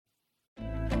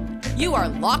You are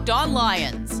Locked On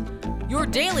Lions, your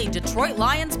daily Detroit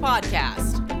Lions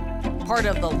podcast. Part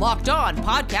of the Locked On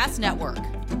Podcast Network,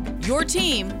 your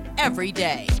team every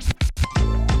day.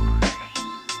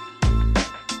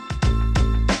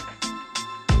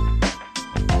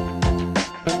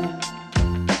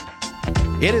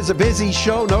 It is a busy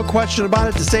show, no question about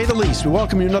it, to say the least. We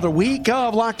welcome you another week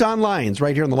of Locked On Lions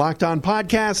right here on the Locked On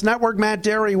Podcast Network. Matt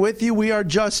Derry with you. We are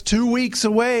just 2 weeks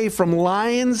away from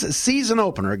Lions' season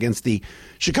opener against the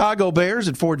Chicago Bears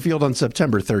at Ford Field on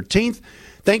September 13th.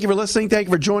 Thank you for listening. Thank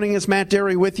you for joining us. Matt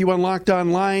Derry with you on Locked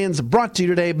On Lions, brought to you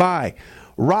today by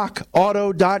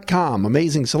RockAuto.com.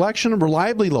 Amazing selection of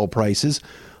reliably low prices.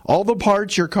 All the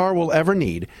parts your car will ever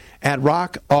need at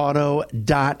rockauto.com.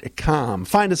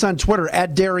 Find us on Twitter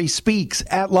at Derry Speaks,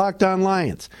 at Locked On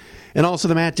Lions, and also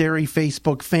the Matt Derry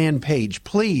Facebook fan page.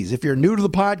 Please, if you're new to the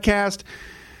podcast,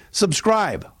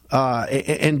 subscribe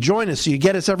and join us so you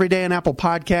get us every day on Apple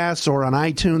Podcasts or on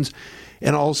iTunes,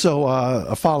 and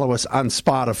also follow us on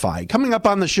Spotify. Coming up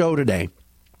on the show today,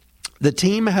 the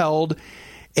team held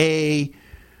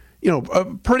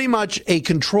pretty much a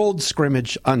controlled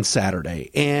scrimmage on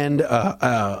Saturday. And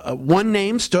one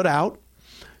name stood out,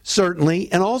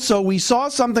 certainly. And also, we saw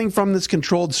something from this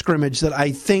controlled scrimmage that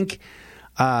I think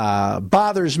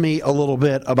bothers me a little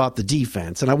bit about the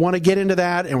defense. And I want to get into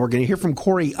that, and we're going to hear from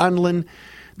Cory Undlin,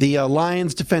 the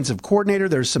Lions defensive coordinator.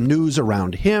 There's some news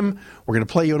around him. We're going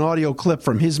to play you an audio clip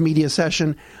from his media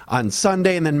session on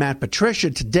Sunday. And then Matt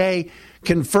Patricia today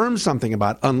confirmed something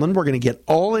about Undlin. We're going to get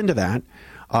all into that.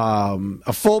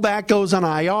 A fullback goes on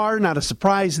IR, not a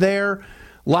surprise there.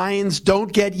 Lions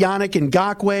don't get Yannick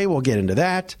Ngakoue. We'll get into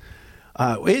that.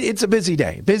 It's a busy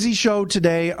day. Busy show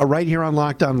today right here on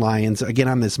Locked On Lions, again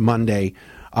on this Monday.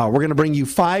 We're going to bring you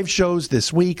 5 shows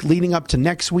this week leading up to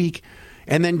next week,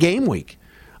 and then game week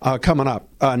coming up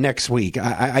next week.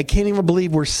 I can't even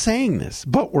believe we're saying this,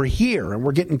 but we're here, and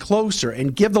we're getting closer,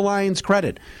 and give the Lions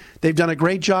credit. They've done a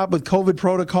great job with COVID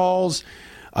protocols,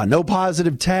 no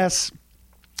positive tests.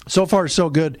 So far,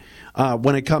 so good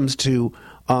when it comes to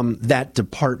that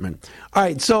department. All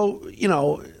right, so,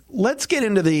 let's get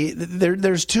into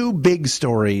there's 2 big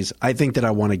stories I think that I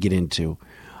want to get into.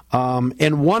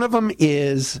 And one of them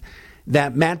is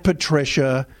that Matt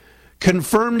Patricia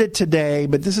confirmed it today,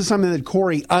 but this is something that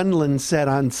Cory Undlin said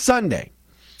on Sunday.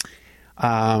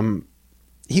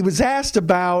 He was asked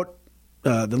about,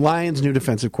 the Lions' new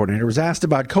defensive coordinator was asked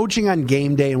about coaching on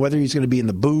game day and whether he's going to be in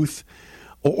the booth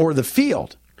or the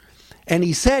field. And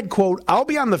he said, quote, "I'll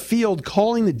be on the field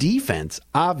calling the defense,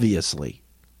 obviously,"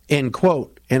 end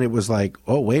quote. And it was like,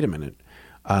 oh, wait a minute.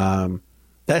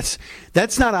 That's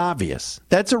not obvious.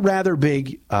 That's a rather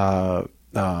big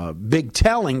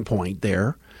telling point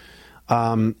there.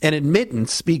 An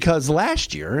admittance, because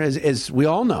last year, as we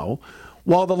all know,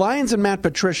 while the Lions and Matt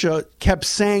Patricia kept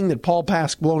saying that Paul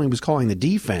Pasqualoni was calling the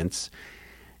defense,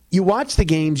 you watch the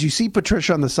games, you see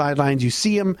Patricia on the sidelines, you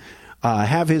see him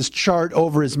have his chart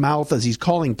over his mouth as he's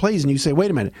calling plays, and you say, wait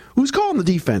a minute, who's calling the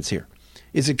defense here?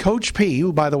 Is it Coach P,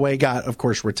 who, by the way, got, of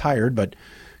course, retired, but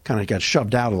kind of got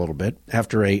shoved out a little bit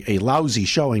after a lousy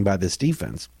showing by this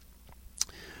defense?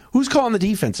 Who's calling the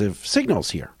defensive signals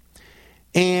here?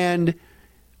 And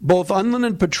both Undlin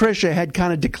and Patricia had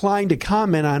kind of declined to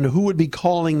comment on who would be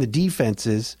calling the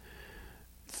defenses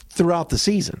throughout the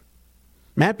season.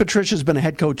 Matt Patricia's been a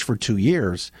head coach for 2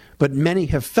 years, but many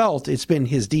have felt it's been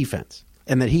his defense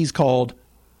and that he's called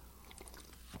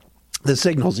the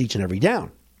signals each and every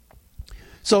down.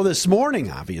 So this morning,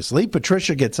 obviously,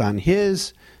 Patricia gets on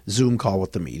his Zoom call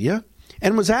with the media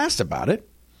and was asked about it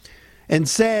and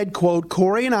said, quote,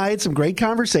 "Cory and I had some great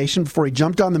conversation before he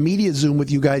jumped on the media Zoom with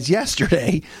you guys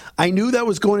yesterday. I knew that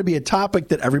was going to be a topic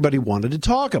that everybody wanted to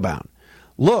talk about.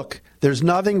 Look, there's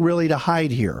nothing really to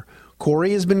hide here.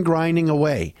 Cory has been grinding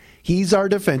away. He's our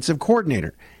defensive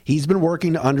coordinator. He's been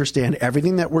working to understand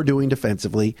everything that we're doing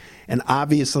defensively and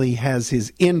obviously has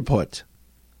his input."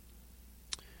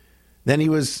 Then he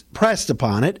was pressed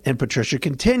upon it, and Patricia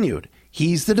continued.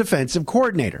 He's the defensive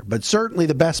coordinator, but certainly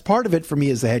the best part of it for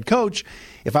me as the head coach,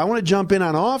 if I want to jump in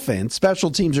on offense, special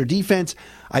teams, or defense,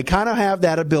 I kind of have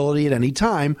that ability at any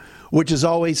time, which is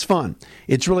always fun.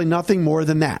 It's really nothing more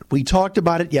than that. We talked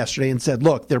about it yesterday and said,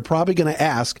 look, they're probably going to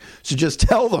ask, so just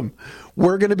tell them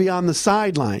we're going to be on the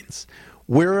sidelines.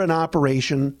 We're an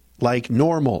operation like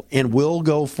normal, and we'll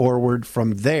go forward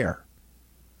from there.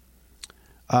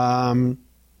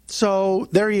 So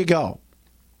there you go.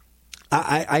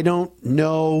 I don't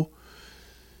know.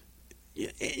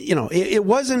 You know, it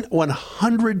wasn't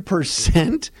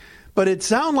 100%, but it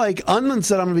sounded like Undlin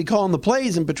said, I'm going to be calling the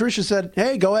plays, and Patricia said,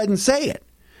 hey, go ahead and say it.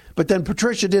 But then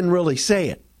Patricia didn't really say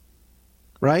it,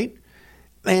 right?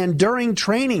 And during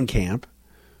training camp,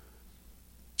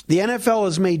 the NFL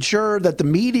has made sure that the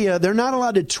media, they're not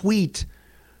allowed to tweet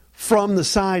from the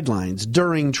sidelines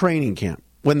during training camp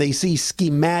when they see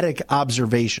schematic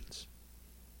observations.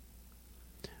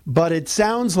 But it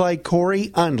sounds like Corey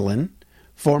Undlin,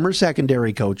 former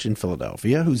secondary coach in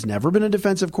Philadelphia, who's never been a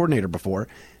defensive coordinator before,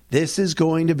 this is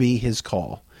going to be his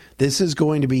call. This is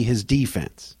going to be his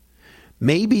defense.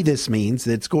 Maybe this means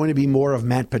that it's going to be more of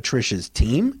Matt Patricia's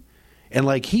team. And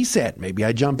like he said, maybe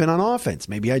I jump in on offense.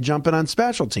 Maybe I jump in on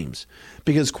special teams.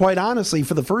 Because quite honestly,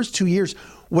 for the first 2 years,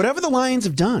 whatever the Lions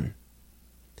have done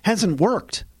hasn't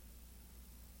worked.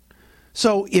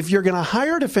 So if you're going to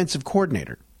hire a defensive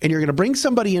coordinator and you're going to bring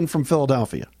somebody in from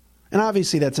Philadelphia, and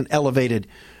obviously that's an elevated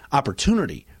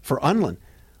opportunity for Undlin,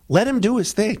 let him do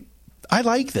his thing. I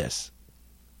like this.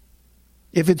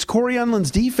 If it's Corey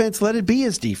Undlin's defense, let it be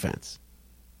his defense.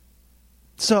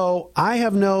 So I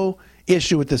have no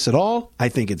issue with this at all. I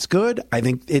think it's good. I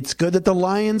think it's good that the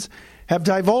Lions have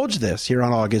divulged this here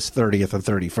on August 30th and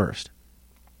 31st.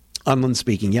 Undlin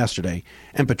speaking yesterday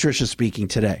and Patricia speaking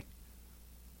today.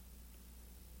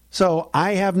 So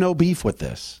I have no beef with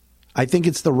this. I think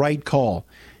it's the right call.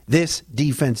 This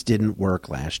defense didn't work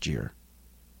last year.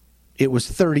 It was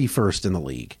 31st in the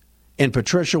league. And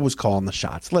Patricia was calling the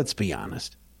shots. Let's be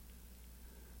honest.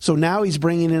 So now he's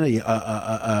bringing in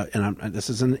this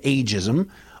is an ageism,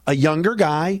 a younger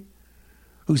guy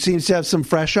who seems to have some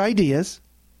fresh ideas,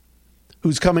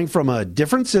 who's coming from a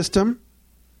different system,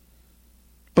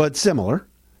 but similar,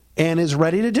 and is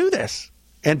ready to do this.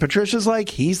 And Patricia's like,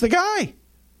 he's the guy.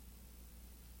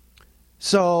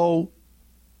 So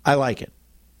I like it.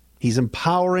 He's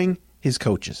empowering his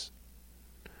coaches,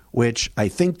 which I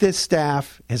think this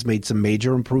staff has made some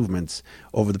major improvements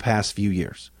over the past few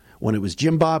years. When it was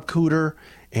Jim Bob Cooter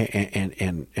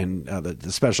and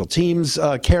the special teams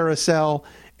carousel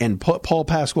and Paul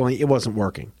Pasquale, it wasn't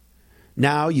working.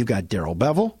 Now you've got Darrell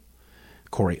Bevell,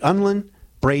 Corey Undlin,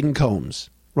 Braden Combs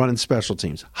running special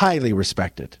teams, highly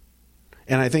respected.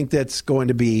 And I think that's going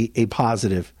to be a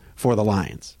positive for the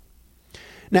Lions.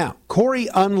 Now, Corey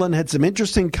Undlin had some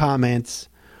interesting comments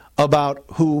about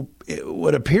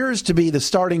what appears to be the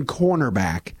starting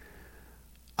cornerback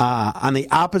on the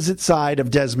opposite side of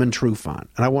Desmond Trufant.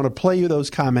 And I want to play you those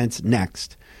comments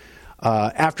next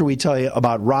after we tell you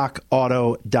about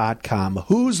rockauto.com.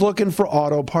 Who's looking for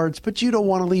auto parts, but you don't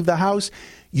want to leave the house?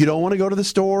 You don't want to go to the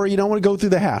store? You don't want to go through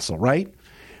the hassle, right?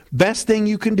 Best thing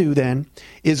you can do then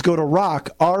is go to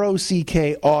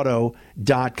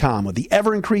rockauto.com. With the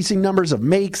ever-increasing numbers of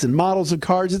makes and models of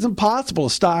cars, it's impossible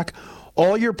to stock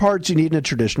all your parts you need in a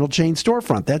traditional chain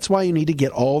storefront. That's why you need to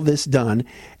get all this done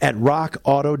at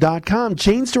rockauto.com.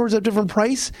 Chain stores have different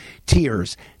price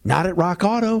tiers, not at Rock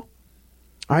Auto.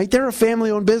 All right, they're a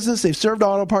family-owned business. They've served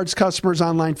auto parts customers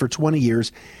online for 20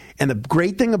 years. And the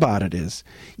great thing about it is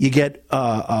you get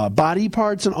body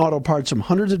parts and auto parts from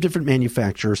hundreds of different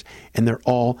manufacturers, and they're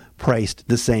all priced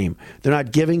the same. They're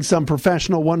not giving some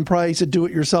professional one price, a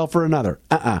do-it-yourself or another.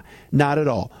 Not at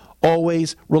all.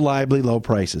 Always reliably low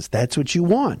prices. That's what you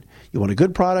want. You want a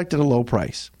good product at a low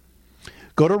price.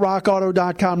 Go to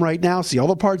rockauto.com right now. See all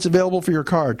the parts available for your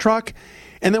car or truck.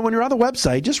 And then when you're on the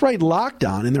website, just write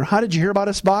Lockdown in their How Did You Hear About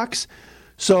Us box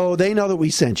so they know that we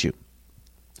sent you.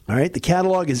 All right. The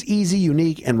catalog is easy,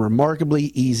 unique, and remarkably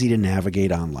easy to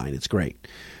navigate online. It's great.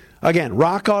 Again,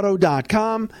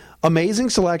 rockauto.com.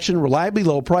 Amazing selection, reliably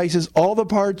low prices, all the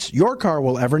parts your car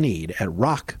will ever need at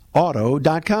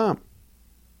rockauto.com.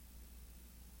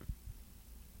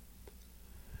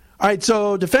 All right,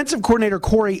 so defensive coordinator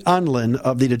Corey Undlin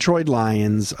of the Detroit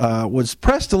Lions was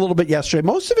pressed a little bit yesterday.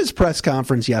 Most of his press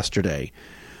conference yesterday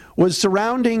was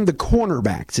surrounding the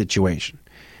cornerback situation.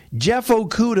 Jeff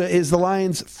Okudah is the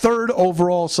Lions' third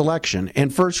overall selection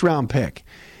and first-round pick.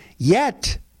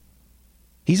 Yet,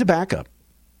 he's a backup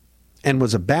and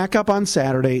was a backup on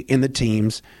Saturday in the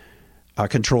team's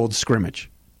controlled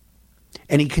scrimmage.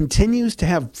 And he continues to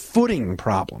have footing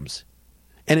problems.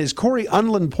 And as Corey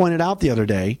Undlin pointed out the other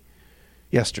day,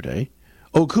 yesterday,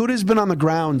 Okudah's been on the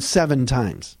ground 7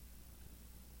 times.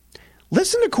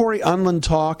 Listen to Corey Undlin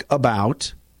talk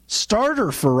about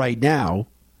starter for right now,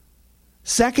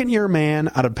 second-year man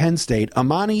out of Penn State,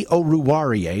 Amani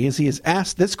Oruwariye, as he is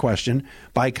asked this question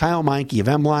by Kyle Meinke of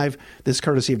MLive, this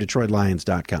courtesy of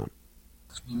DetroitLions.com.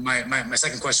 My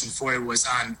second question for it was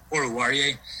on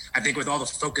Oruwariye. I think with all the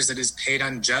focus that is paid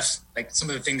on Jeff, like some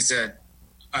of the things that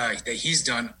he's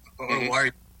done,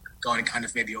 Oruwariye gone and kind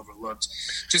of maybe overlooked.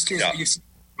 Just curious if you've seen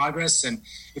progress, and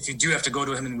if you do have to go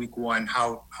to him in week 1,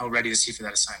 how ready is he for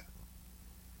that assignment?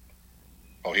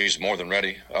 Oh, he's more than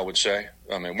ready, I would say.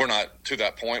 I mean, we're not to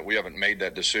that point. We haven't made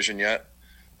that decision yet.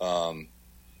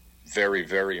 very,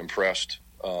 very impressed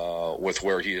with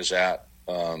where he is at.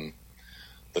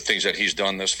 The things that he's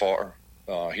done this far.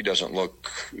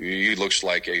 He looks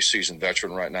like a seasoned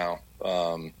veteran right now,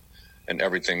 and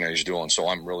everything that he's doing. So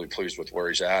I'm really pleased with where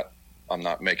he's at. I'm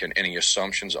not making any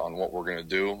assumptions on what we're going to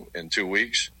do in 2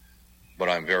 weeks, but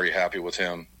I'm very happy with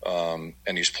him.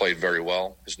 And he's played very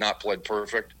well. He's not played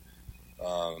perfect.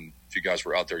 If you guys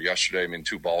were out there yesterday,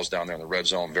 2 balls down there in the red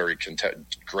zone, very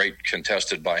great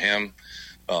contested by him.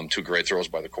 2 great throws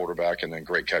by the quarterback, and then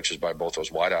great catches by both those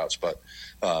wideouts. But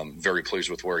very pleased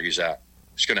with where he's at.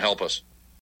 He's going to help us.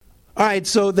 All right,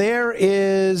 so there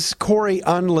is Corey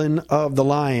Undlin of the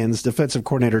Lions, defensive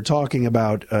coordinator, talking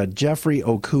about Jeffrey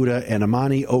Okudah and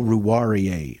Amani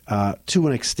Oruwariye to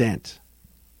an extent.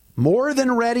 More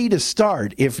than ready to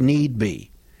start if need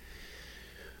be.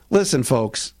 Listen,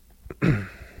 folks, I'm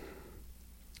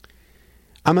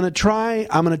going to try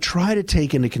to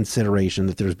take into consideration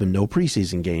that there's been no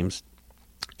preseason games,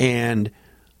 and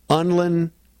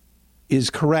Undlin is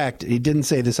correct. He didn't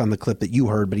say this on the clip that you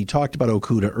heard, but he talked about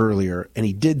Okudah earlier, and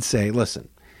he did say, listen,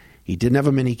 he didn't have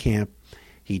a mini camp.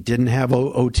 He didn't have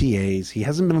OTAs. He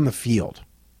hasn't been on the field.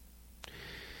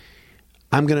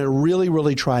 I'm going to really,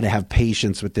 really try to have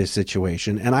patience with this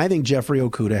situation, and I think Jeffrey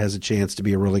Okudah has a chance to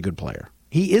be a really good player.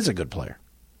 He is a good player.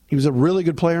 He was a really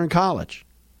good player in college,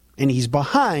 and he's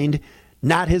behind,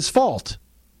 not his fault.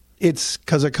 It's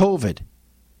because of COVID.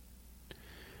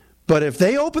 But if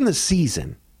they open the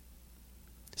season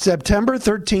September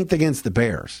 13th against the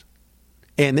Bears,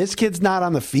 and this kid's not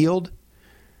on the field,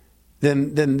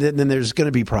 then there's going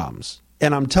to be problems.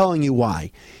 And I'm telling you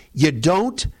why. You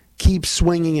don't keep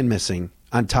swinging and missing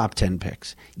on top 10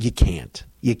 picks. You can't.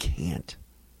 You can't.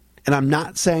 And I'm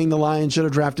not saying the Lions should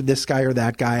have drafted this guy or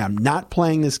that guy. I'm not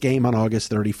playing this game on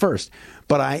August 31st.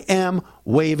 But I am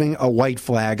waving a white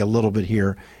flag a little bit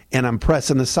here, and I'm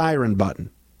pressing the siren button.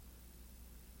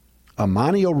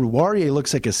 Amani Oruwariye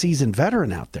looks like a seasoned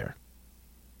veteran out there.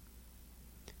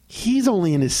 He's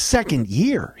only in his second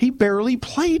year. He barely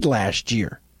played last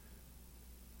year.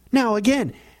 Now,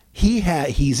 again,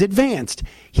 he's advanced.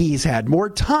 He's had more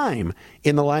time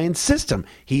in the Lions system.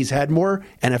 He's had more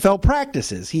NFL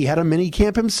practices. He had a mini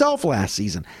camp himself last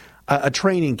season, a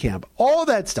training camp, all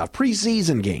that stuff,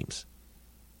 preseason games.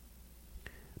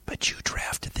 But you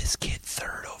drafted this kid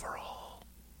 3rd overall.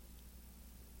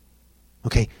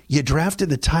 Okay, you drafted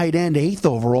the tight end 8th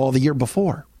overall the year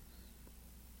before.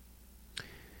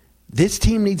 This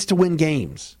team needs to win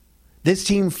games. This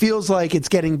team feels like it's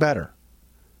getting better.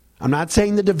 I'm not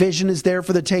saying the division is there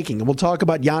for the taking. And we'll talk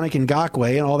about Yannick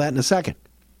Ngakoue and all that in a second.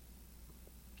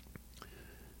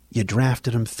 You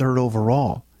drafted him 3rd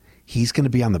overall. He's going to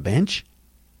be on the bench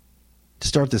to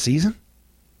start the season?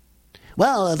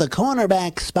 Well, the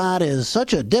cornerback spot is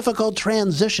such a difficult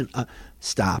transition.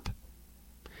 Stop.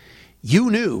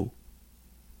 You knew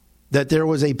that there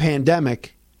was a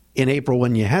pandemic in April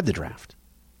when you had the draft.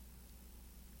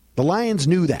 The Lions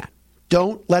knew that.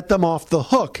 Don't let them off the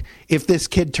hook if this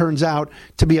kid turns out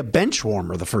to be a bench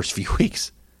warmer the first few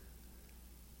weeks.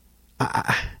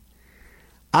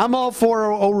 I'm all for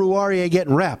Oruwariye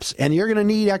getting reps, and you're going to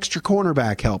need extra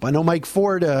cornerback help. I know Mike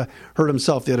Ford hurt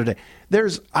himself the other day.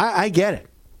 I get it.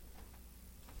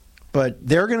 But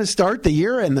they're going to start the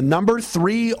year, and the number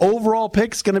 3 overall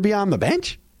pick's going to be on the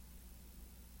bench?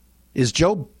 Is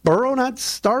Joe Burrow not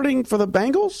starting for the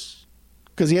Bengals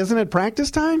because he hasn't had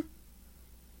practice time?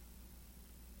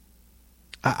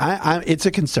 It's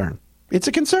a concern. It's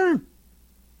a concern.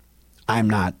 I'm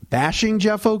not bashing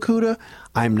Jeff Okudah.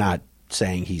 I'm not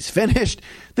saying he's finished.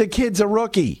 The kid's a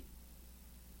rookie.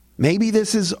 Maybe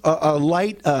this is a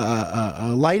lighting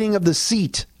of the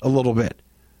seat a little bit.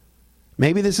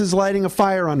 Maybe this is lighting a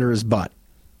fire under his butt.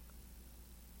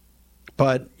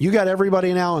 But you got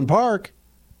everybody in Allen Park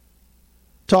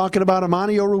talking about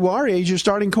Amani Oruwariye as your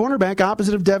starting cornerback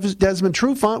opposite of Desmond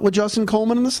Trufant with Justin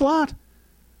Coleman in the slot.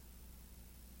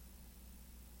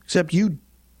 Except you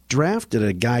drafted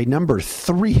a guy number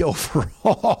 3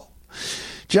 overall.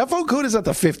 Jeff Okudah's at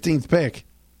the 15th pick.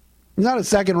 He's not a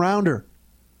second rounder.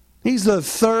 He's the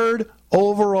 3rd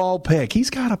overall pick. He's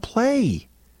got to play.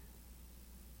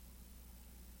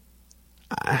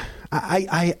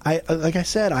 Like I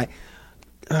said,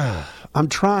 I'm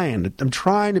trying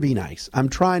to be nice. I'm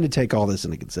trying to take all this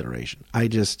into consideration.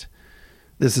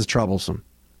 This is troublesome.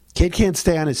 Kid can't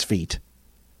stay on his feet.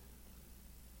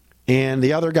 And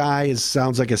the other guy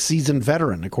sounds like a seasoned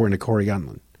veteran, according to Corey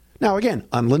Undlin. Now, again,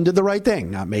 Undlin did the right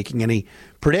thing, not making any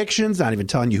predictions, not even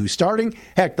telling you who's starting.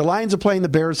 Heck, the Lions are playing the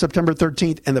Bears September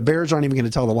 13th, and the Bears aren't even going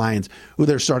to tell the Lions who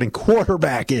their starting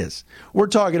quarterback is. We're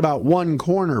talking about one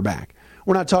cornerback.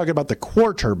 We're not talking about the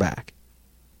quarterback.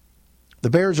 The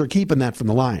Bears are keeping that from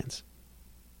the Lions.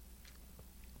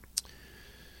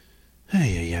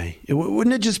 Hey.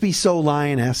 Wouldn't it just be so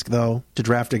Lion-esque, though, to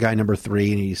draft a guy number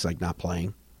 3 and he's like not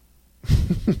playing?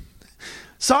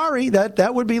 Sorry,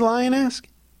 that would be Lion-esque.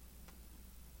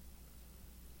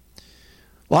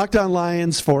 Locked On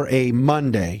Lions for a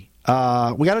Monday.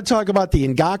 We got to talk about the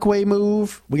Ngakoue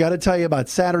move. We got to tell you about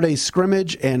Saturday's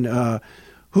scrimmage and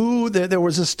there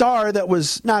was a star that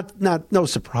was no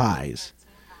surprise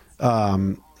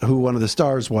who one of the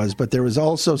stars was, but there was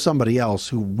also somebody else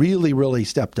who really, really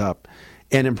stepped up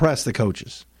and impressed the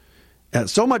coaches.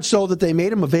 So much so that they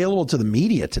made him available to the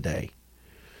media today.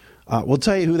 We'll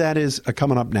tell you who that is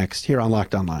coming up next here on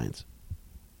Locked On Lions.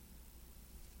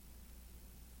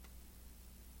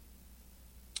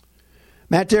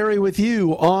 Matt Derry with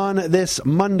you on this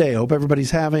Monday. Hope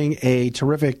everybody's having a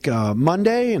terrific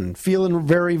Monday and feeling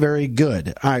very, very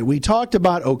good. All right, we talked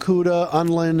about Okudah,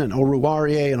 Unlin, and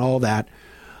Oruwariye and all that.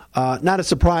 Not a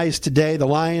surprise today. The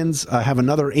Lions have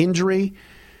another injury.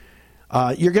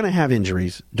 You're going to have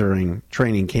injuries during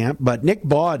training camp, but Nick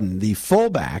Bawden, the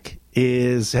fullback,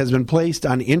 has been placed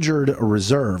on injured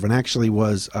reserve and actually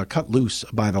was cut loose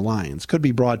by the Lions. Could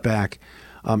be brought back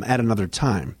at another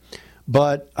time.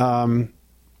 But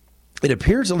it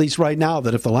appears, at least right now,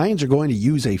 that if the Lions are going to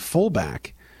use a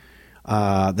fullback,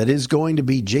 that is going to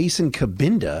be Jason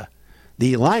Kabinda,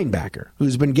 the linebacker,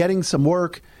 who's been getting some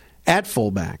work at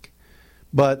fullback.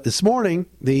 But this morning,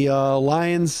 the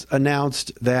Lions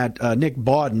announced that Nick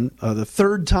Bawden, the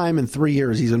third time in 3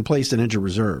 years he's been placed in injured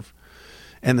reserve,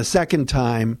 and the second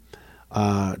time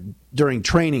during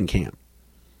training camp.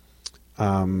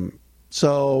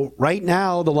 So right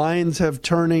now, the Lions are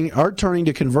turning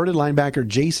to converted linebacker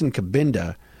Jason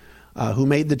Kabinda, who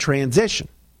made the transition.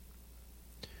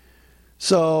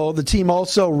 So the team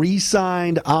also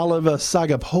re-signed Oliver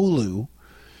Sagapolu,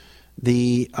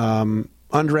 the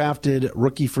undrafted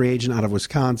rookie free agent out of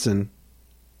Wisconsin.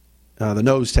 The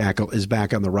nose tackle is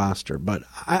back on the roster. But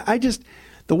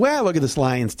the way I look at this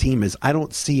Lions team is I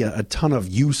don't see a ton of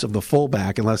use of the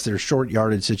fullback unless there's short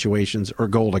yardage situations or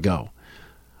goal to go.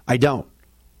 I don't.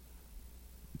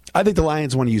 I think the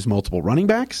Lions want to use multiple running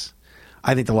backs.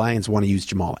 I think the Lions want to use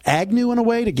Jamal Agnew in a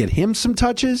way to get him some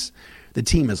touches. The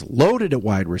team is loaded at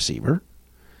wide receiver.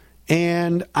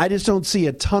 And I just don't see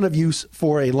a ton of use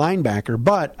for a linebacker.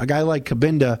 But a guy like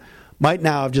Kabinda might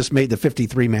now have just made the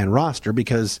 53-man roster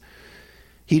because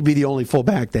he'd be the only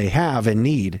fullback they have and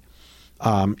need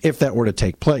if that were to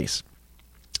take place.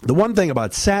 The one thing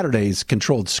about Saturday's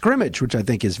controlled scrimmage, which I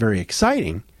think is very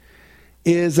exciting,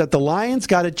 is that the Lions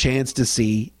got a chance to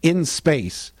see in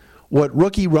space what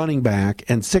rookie running back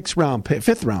and fifth-round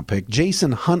pick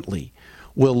Jason Huntley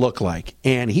will look like,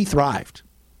 and he thrived.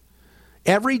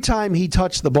 Every time he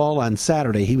touched the ball on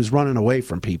Saturday, he was running away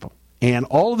from people. And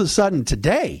all of a sudden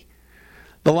today,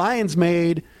 the Lions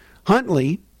made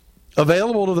Huntley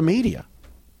available to the media.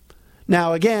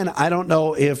 Now, again, I don't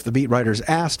know if the beat writers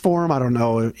asked for him. I don't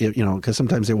know if, because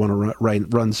sometimes they want to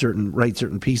write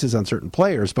certain pieces on certain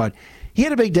players, but he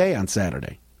had a big day on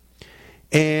Saturday.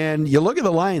 And you look at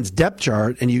the Lions depth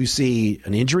chart and you see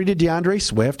an injury to DeAndre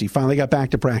Swift. He finally got back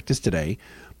to practice today.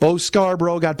 Bo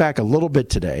Scarborough got back a little bit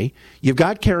today. You've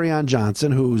got Kerryon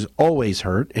Johnson, who's always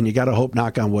hurt, and you got to hope,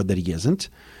 knock on wood, that he isn't.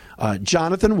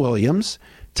 Jonathan Williams,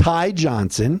 Ty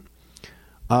Johnson,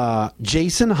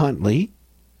 Jason Huntley.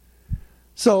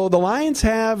 So the Lions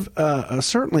have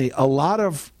certainly a lot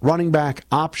of running back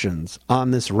options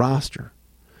on this roster.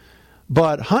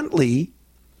 But Huntley,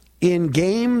 in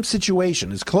game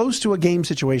situation, as close to a game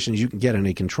situation as you can get in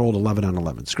a controlled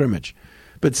 11-on-11 scrimmage.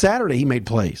 But Saturday, he made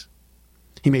plays.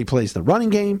 He made plays in the running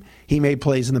game. He made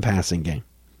plays in the passing game.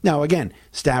 Now, again,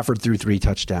 Stafford threw 3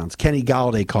 touchdowns. Kenny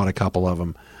Golladay caught a couple of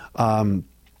them.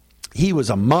 He was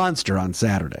a monster on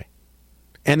Saturday.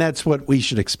 And that's what we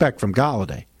should expect from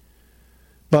Golladay.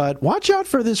 But watch out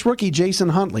for this rookie, Jason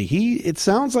Huntley. It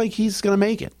sounds like he's going to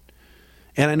make it.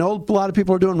 And I know a lot of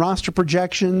people are doing roster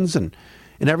projections and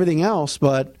everything else,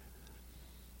 but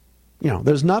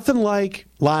there's nothing like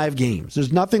live games.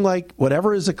 There's nothing like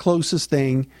whatever is the closest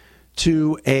thing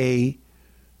to a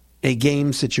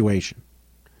game situation.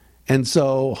 And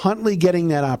so Huntley getting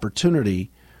that opportunity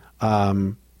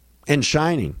and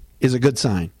shining is a good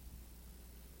sign.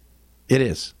 It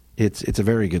is. It's a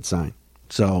very good sign.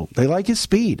 So they like his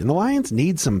speed, and the Lions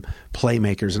need some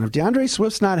playmakers. And if DeAndre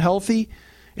Swift's not healthy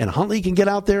and Huntley can get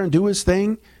out there and do his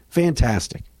thing,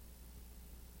 fantastic.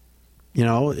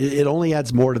 It only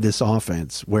adds more to this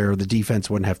offense where the defense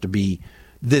wouldn't have to be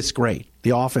this great.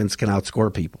 The offense can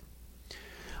outscore people.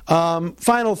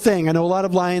 Final thing, I know a lot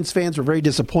of Lions fans were very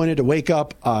disappointed to wake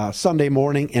up Sunday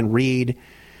morning and read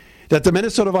that the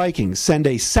Minnesota Vikings send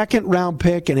a second-round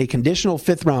pick and a conditional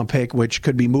fifth-round pick, which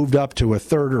could be moved up to a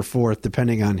third or fourth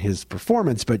depending on his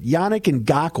performance. But Yannick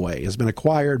Ngakoue has been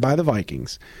acquired by the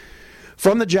Vikings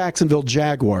from the Jacksonville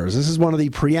Jaguars. This is one of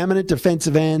the preeminent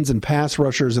defensive ends and pass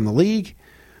rushers in the league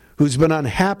who's been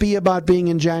unhappy about being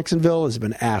in Jacksonville,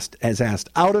 has asked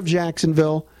out of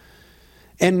Jacksonville.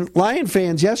 And Lion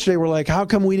fans yesterday were like, how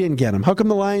come we didn't get him? How come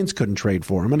the Lions couldn't trade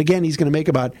for him? And again, he's going to make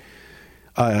about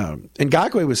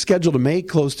Ngakoue was scheduled to make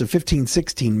close to 15,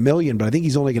 16 million, but I think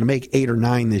he's only going to make 8 or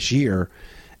 9 this year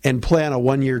and play on a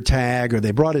 1-year tag, or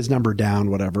they brought his number down,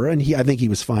 whatever. And I think he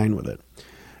was fine with it,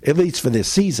 at least for this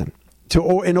season,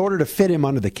 in order to fit him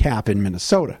under the cap in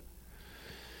Minnesota.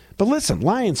 But listen,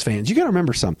 Lions fans, you got to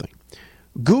remember something.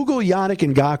 Google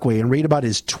Yannick Ngakoue and read about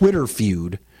his Twitter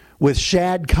feud with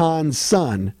Shad Khan's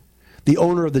son, the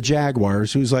owner of the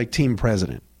Jaguars, who's like team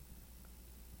president.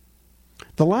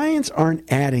 The Lions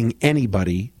aren't adding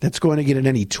anybody that's going to get in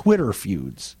any Twitter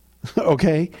feuds,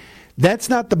 okay? That's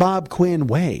not the Bob Quinn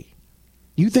way.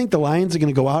 You think the Lions are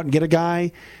going to go out and get a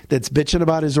guy that's bitching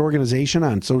about his organization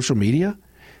on social media?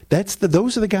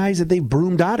 Those are the guys that they've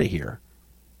broomed out of here.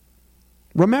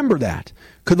 Remember that.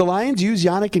 Could the Lions use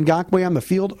Yannick Ngakoue on the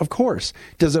field? Of course.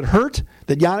 Does it hurt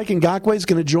that Yannick Ngakoue is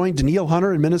going to join Danielle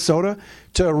Hunter in Minnesota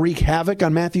to wreak havoc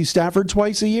on Matthew Stafford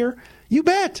twice a year? You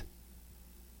bet.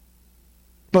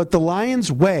 But the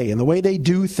Lions' way and the way they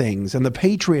do things and the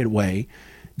Patriot way,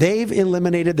 they've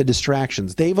eliminated the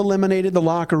distractions. They've eliminated the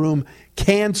locker room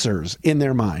cancers in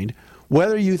their mind,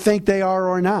 whether you think they are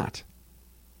or not.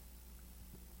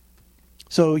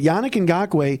 So Yannick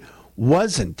Ngakoue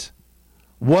wasn't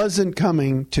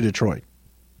coming to Detroit.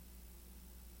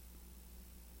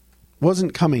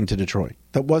 Wasn't coming to Detroit.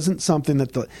 That wasn't something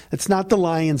that's not the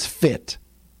Lions' fit.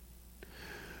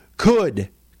 Could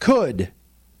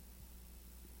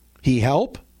he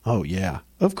help? Oh, yeah.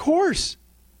 Of course.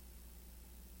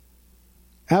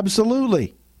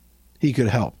 Absolutely. He could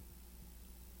help.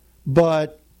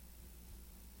 But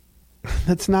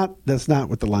that's not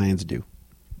what the Lions do.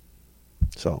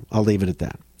 So I'll leave it at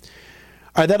that.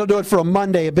 All right, that'll do it for a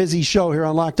Monday, a busy show here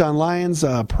on Locked On Lions,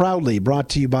 proudly brought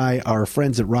to you by our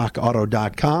friends at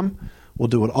rockauto.com. We'll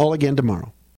do it all again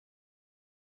tomorrow.